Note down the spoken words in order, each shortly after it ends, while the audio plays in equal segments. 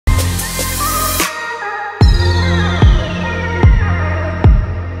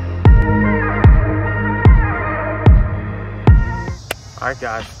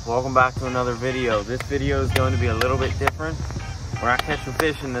Alright guys, welcome back to another video. This video is going to be a little bit different. We're not catching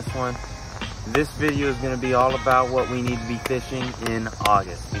fish in this one. This video is going to be all about what we need to be fishing in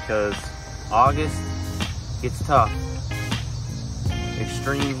August, because August gets tough.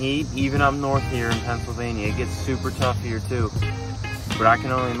 Extreme heat, even up north here in Pennsylvania, it gets super tough here too. But I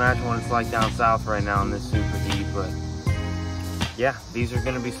can only imagine what it's like down south right now in this super heat. But yeah, these are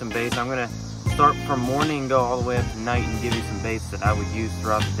going to be some baits. I'm going to start from morning and go all the way up to night and give you some baits that I would use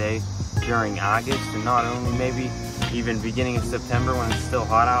throughout the day during August, and not only maybe even beginning of September when it's still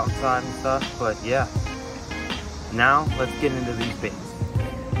hot outside and stuff. But yeah, now let's get into these baits.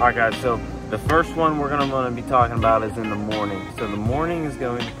 Alright guys, so the first one we're going to be talking about is in the morning. So the morning is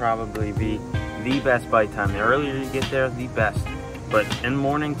going to probably be the best bite time. The earlier you get there, the best. But in the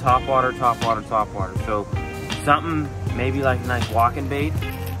morning, top water, top water, top water. So something maybe like a nice walking bait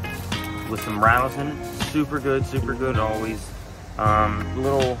with some rattles in it. Super good always.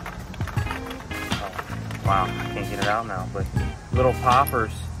 Little, oh, wow, I can't get it out now, but little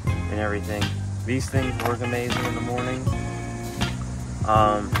poppers and everything. These things work amazing in the morning.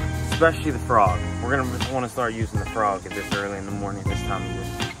 Especially the frog. We're gonna want to start using the frog at this early in the morning, this time of year.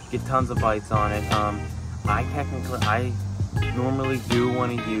 Get tons of bites on it. I normally do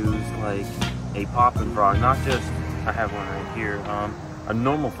want to use like a popping frog, not just, I have one right here, a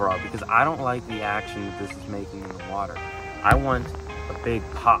normal frog, because I don't like the action that this is making in the water. I want a big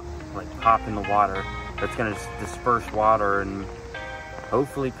pop, like pop in the water, that's going to disperse water and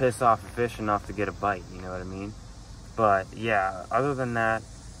hopefully piss off a fish enough to get a bite, you know what I mean? But yeah, other than that,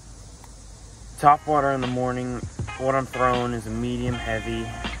 top water in the morning, what I'm throwing is a medium heavy,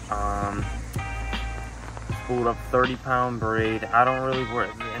 spooled up 30-pound braid. I don't really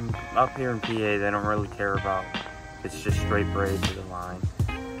work, and up here in PA, they don't really care about, it's just straight braid to the line.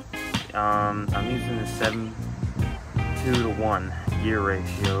 I'm using the 7:2 to 1 gear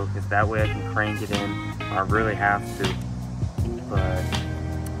ratio, because that way I can crank it in. I really have to. But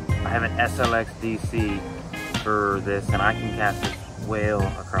I have an SLX DC for this, and I can cast this whale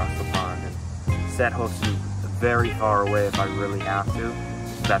across the pond and set hooks very far away if I really have to.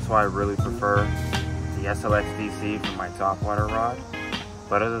 That's why I really prefer the SLX DC for my topwater rod.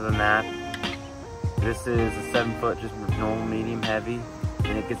 But other than that, this is a 7-foot, just normal medium heavy,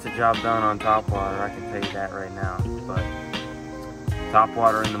 and it gets the job done on topwater. I can tell you that right now. But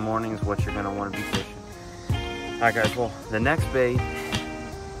topwater in the morning is what you're going to want to be fishing. Alright guys, well, the next bait,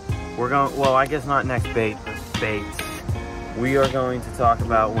 we're going, well, I guess not next bait, but baits. We are going to talk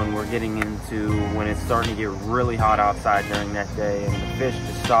about when we're getting into, when it's starting to get really hot outside during that day and the fish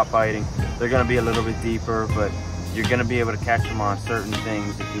just stop biting. They're going to be a little bit deeper, but you're going to be able to catch them on certain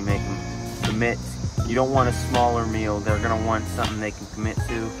things if you make them commit. You don't want a smaller meal. They're going to want something they can commit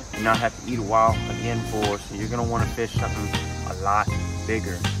to and not have to eat a while again for. So you're going to want to fish something a lot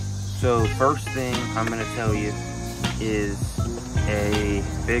bigger. So first thing I'm going to tell you is a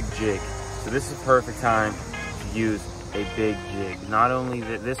big jig. So this is the perfect time to use a big jig. Not only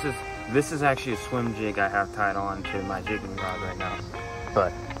that, this is actually a swim jig I have tied on to my jigging rod right now,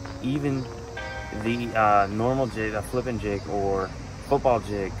 but even the normal jig, a flipping jig or football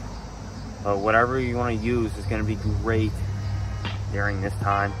jig, whatever you want to use is going to be great during this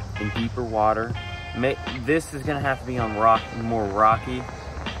time in deeper water. This is going to have to be on more rocky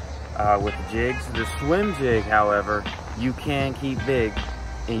with the jigs. The swim jig, however, you can keep big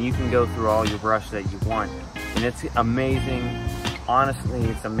and you can go through all your brush that you want. And it's amazing, honestly,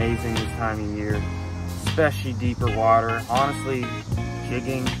 it's amazing this time of year, especially deeper water. Honestly,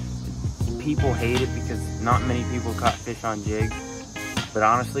 jigging, people hate it because not many people caught fish on jigs. But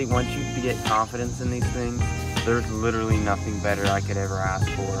honestly, once you get confidence in these things, there's literally nothing better I could ever ask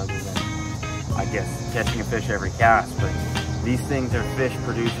for other than, I guess, catching a fish every cast. But these things are fish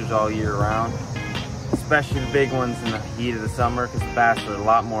producers all year round, especially the big ones in the heat of the summer, because the bass are a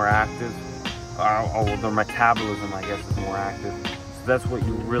lot more active. Their metabolism, I guess, is more active. So that's what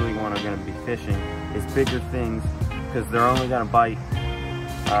you really want to be fishing, is bigger things, because they're only going to bite.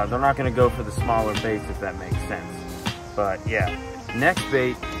 They're not going to go for the smaller baits, if that makes sense. But yeah, next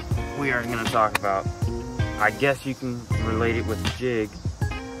bait we are going to talk about, I guess you can relate it with the jig,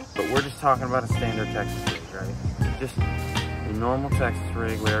 but we're just talking about a standard Texas rig, right? Just a normal Texas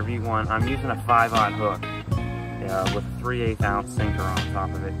rig, whatever you want. I'm using a 5/0 hook with a 3/8 ounce sinker on top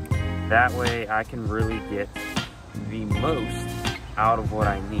of it. That way I can really get the most out of what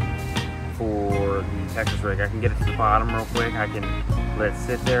I need for the Texas rig. I can get it to the bottom real quick. I can let it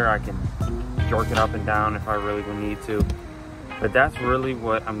sit there. I can jerk it up and down if I really need to. But that's really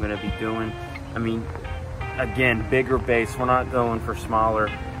what I'm going to be doing. I mean, again, bigger baits. We're not going for smaller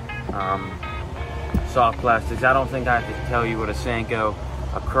soft plastics. I don't think I have to tell you what a Senko,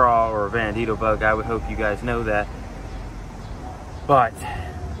 a craw, or a Bandito bug. I would hope you guys know that. But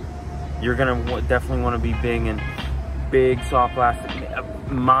you're gonna definitely want to be big soft plastic.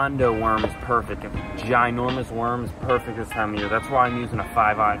 Mondo worm is perfect. A ginormous worm is perfect this time of year. That's why I'm using a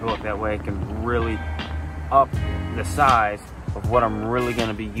 5-aught hook. That way it can really up the size of what I'm really going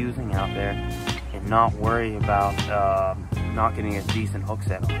to be using out there and not worry about not getting a decent hook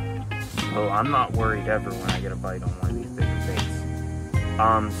set on. So I'm not worried ever when I get a bite on one of these bigger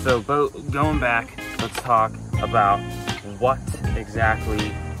baits. So going back, let's talk about what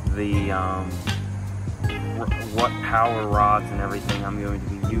exactly the what power rods and everything I'm going to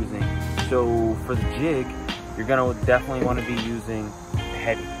be using. So for the jig, you're going to definitely want to be using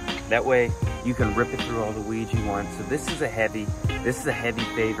heavy. That way you can rip it through all the weeds you want. So this is a heavy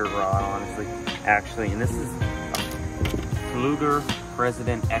favorite rod, honestly, actually. And this is a Pflueger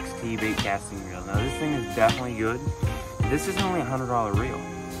President XT bait casting reel. Now this thing is definitely good. This is only a $100 reel,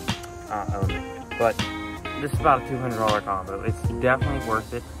 but this is about a $200 combo. It's definitely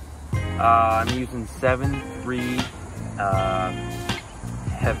worth it. I'm using 7.3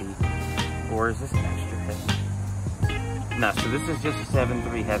 heavy, or is this extra heavy? No, so this is just a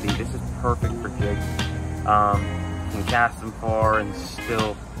 7.3 heavy. This is perfect for jigs. You can cast them far and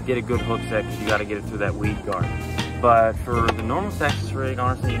still get a good hook set because you got to get it through that weed guard. But for the normal Texas rig,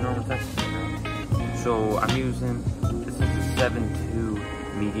 honestly, normal Texas rig, right? So I'm using, this is a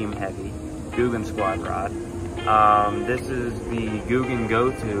 7.2 medium heavy Googan Squad rod. This is the Googan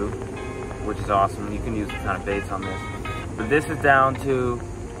Go-To, which is awesome. You can use a ton of baits on this. But this is down to,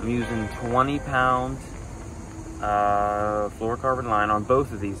 I'm using 20-pound fluorocarbon line on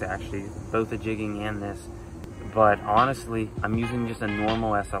both of these, actually, both the jigging and this. But honestly, I'm using just a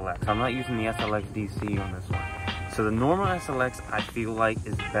normal SLX. I'm not using the SLX DC on this one. So the normal SLX, I feel like,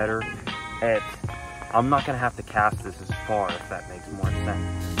 is better at, I'm not gonna have to cast this as far, if that makes more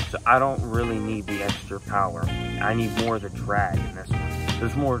sense. So I don't really need the extra power. I need more of the drag in this one.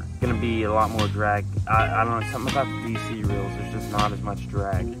 There's gonna be a lot more drag. I don't know, something about the DC reels, there's just not as much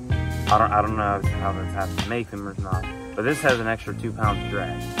drag. I don't know how that's have to make them or not, but this has an extra 2 pounds of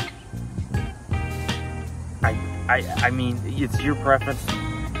drag. I mean, it's your preference.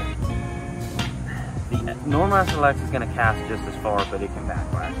 The normal SLX is gonna cast just as far, but it can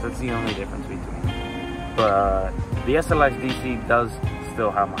backlash. That's the only difference between them. But the SLX DC does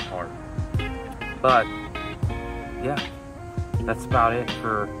still have my heart. But yeah, that's about it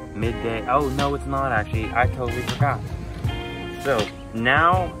for midday. Oh no, it's not actually. I totally forgot. So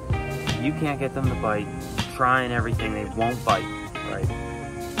now you can't get them to bite. Trying everything, they won't bite, right?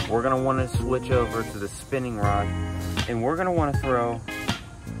 We're gonna want to switch over to the spinning rod, and we're gonna want to throw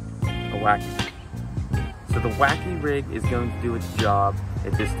a wacky. So the wacky rig is going to do its job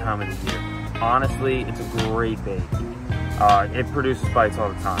at this time of the year. Honestly, it's a great bait. It produces bites all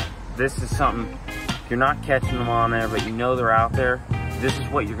the time. This is something, if you're not catching them on there, but you know they're out there, this is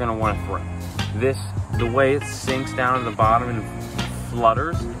what you're gonna want to throw. This, the way it sinks down to the bottom and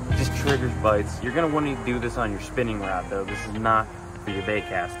flutters, just triggers bites. You're gonna want to do this on your spinning rod though. This is not for your bait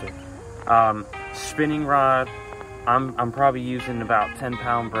caster. Spinning rod, I'm probably using about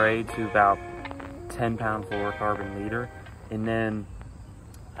 10-pound braid to about 10-pound fluorocarbon leader, and then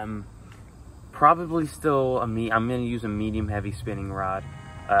I'm probably still I'm gonna use a medium heavy spinning rod,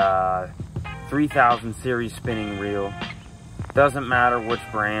 3000 series spinning reel. Doesn't matter which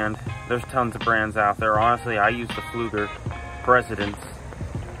brand. There's tons of brands out there. Honestly, I use the Pflueger Presidents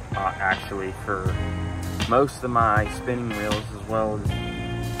actually for most of my spinning reels, as well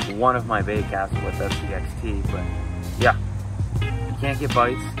as one of my bait casts with SCXT. But yeah, you can't get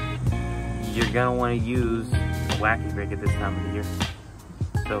bites. You're gonna want to use a wacky rig at this time of the year.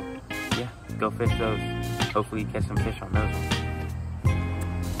 So yeah, go fish those. Hopefully you catch some fish on those ones.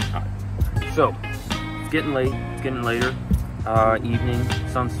 Alright, so it's getting late. It's getting later. Evening,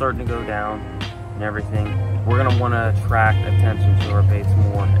 sun's starting to go down and everything. We're gonna want to attract attention to our baits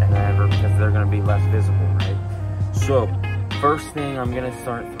more than ever because they're gonna be less visible, right? So first thing I'm gonna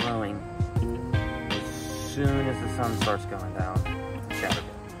start throwing as soon as the sun starts going down,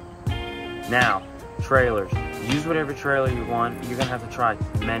 chatterbait. Now, trailers. Use whatever trailer you want. You're gonna have to try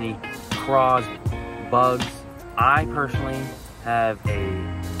many craws, bugs. I personally have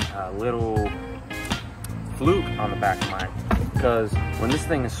a little fluke on the back of mine because when this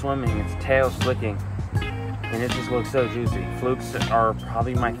thing is swimming, its tail's flicking and it just looks so juicy. Flukes are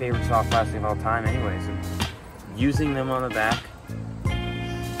probably my favorite soft plastic of all time anyways. And using them on the back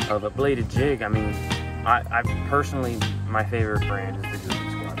of a bladed jig, I mean, I personally, my favorite brand is the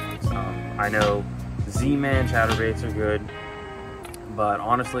Googan Squad. I know Z-Man chatterbaits are good, but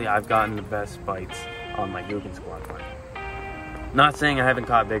honestly, I've gotten the best bites on my Googan Squad line. Not saying I haven't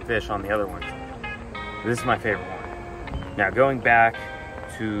caught big fish on the other ones. This is my favorite one. Now going back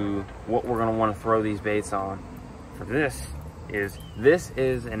to what we're gonna wanna throw these baits on for this is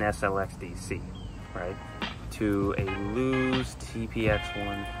an SLX DC, right? To a Lew's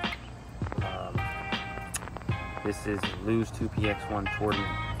TPX1. This is Lew's 2PX1 Torden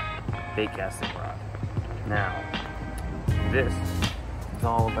bait casting rod. Now, this is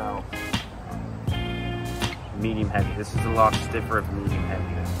all about medium heavy. This is a lot stiffer of medium heavy.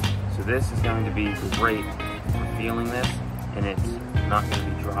 So this is going to be great for feeling this, and it's not going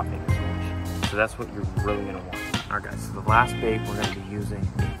to be dropping as much. So that's what you're really going to want. All right, guys. So the last bait we're going to be using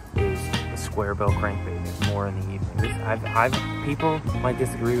is the square bill crankbait. It's more in the evening. People might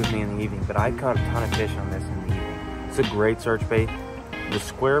disagree with me in the evening, but I've caught a ton of fish on this in the evening. It's a great search bait. The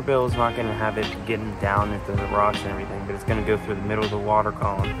square bill is not going to have it getting down into the rocks and everything, but it's going to go through the middle of the water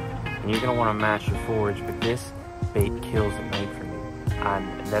column, and you're going to want to match your forage. But this bait kills at night for me.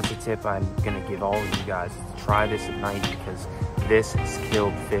 And that's a tip I'm going to give all of you guys. Try this at night, because this has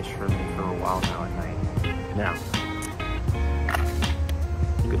killed fish for me for a while now at night. Now,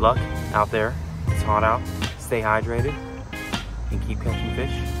 good luck out there. It's hot out. Stay hydrated and keep catching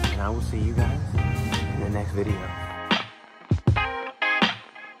fish. And I will see you guys in the next video.